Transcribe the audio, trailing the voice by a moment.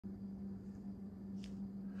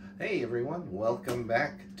Hey everyone, welcome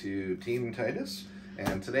back to Team Titus,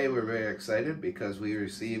 and today we're very excited because we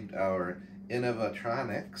received our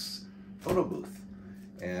Innovatronics photo booth,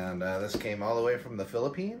 and this came all the way from the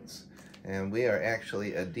Philippines, and we are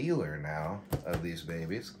actually a dealer now of these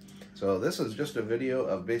babies. So this is just a video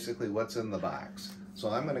of basically what's in the box.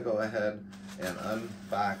 So I'm going to go ahead and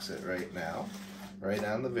unbox it right now, right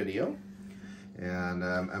on the video, and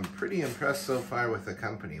I'm pretty impressed so far with the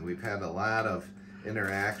company. We've had a lot of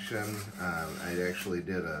interaction. I actually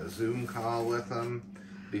did a Zoom call with them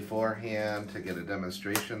beforehand to get a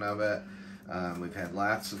demonstration of it. We've had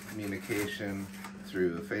lots of communication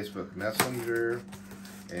through Facebook Messenger,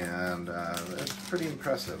 and it's pretty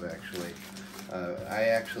impressive actually. I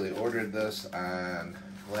actually ordered this on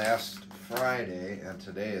last Friday, and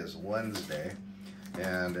today is Wednesday,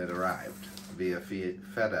 and it arrived via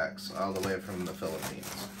FedEx all the way from the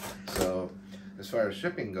Philippines. So as far as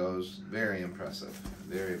shipping goes, very impressive.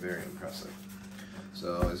 Very, very impressive.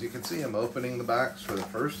 So as you can see, I'm opening the box for the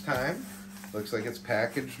first time. Looks like it's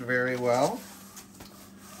packaged very well.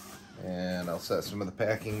 And I'll set some of the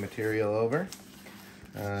packing material over.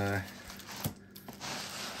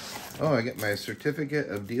 Oh, I get my certificate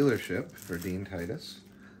of dealership for Dean Titus.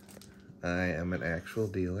 I am an actual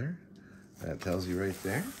dealer. That tells you right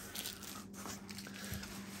there.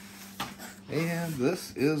 And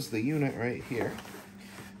this is the unit right here.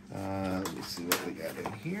 Let me see what we got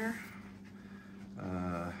in here.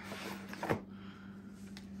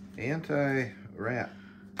 Anti-rat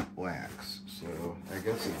wax. So I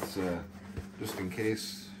guess it's just in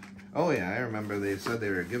case. Oh yeah, I remember they said they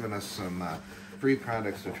were giving us some free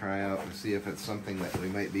products to try out and see if it's something that we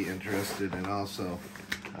might be interested in also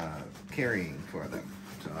carrying for them.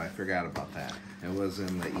 So I forgot about that. It was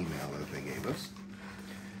in the email that they gave us.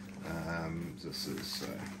 This is,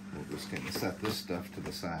 we'll just kind of set this stuff to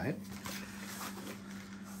the side.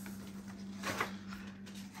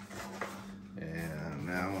 And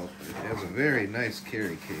now it has a very nice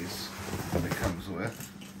carry case that it comes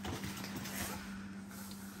with.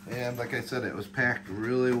 And like I said, it was packed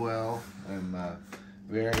really well. I'm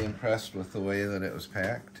very impressed with the way that it was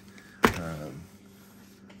packed.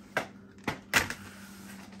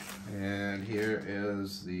 And here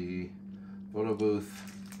is the photo booth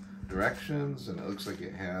directions, and it looks like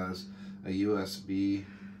it has a USB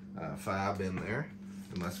fob in there.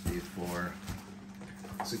 It must be for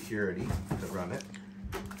security to run it,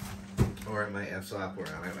 or it might have software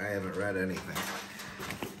on it. I haven't read anything.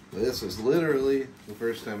 This is literally the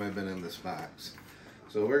first time I've been in this box.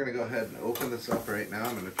 So we're going to go ahead and open this up right now.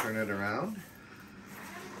 I'm going to turn it around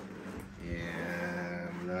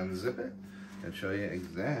and unzip it and show you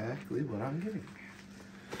exactly what I'm getting.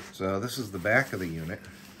 So this is the back of the unit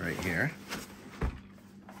right here,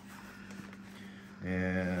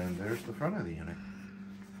 and there's the front of the unit.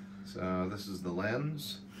 So this is the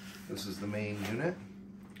lens, this is the main unit.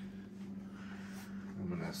 I'm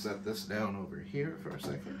going to set this down over here for a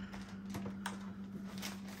second.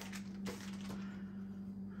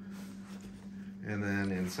 And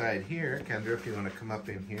then inside here, Kendra, if you want to come up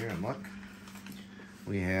in here and look,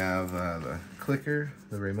 we have the clicker,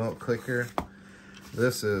 the remote clicker.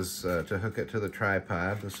 This is to hook it to the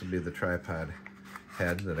tripod. This would be the tripod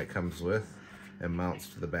head that it comes with and mounts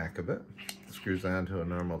to the back of it. It screws onto a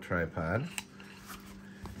normal tripod.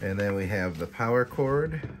 And then we have the power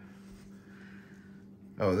cord.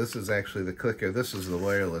 Oh, this is actually the clicker. This is the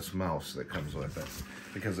wireless mouse that comes with it,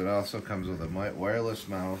 because it also comes with a wireless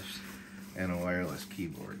mouse and a wireless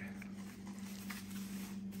keyboard,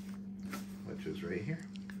 which is right here,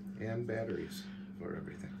 and batteries for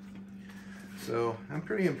everything. So I'm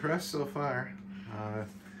pretty impressed so far.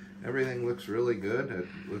 Everything looks really good. It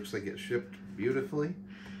looks like it shipped beautifully,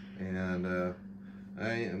 and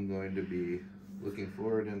I am going to be looking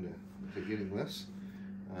forward to getting this.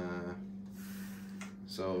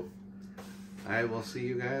 So I will see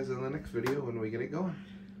you guys in the next video when we get it going.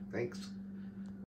 Thanks.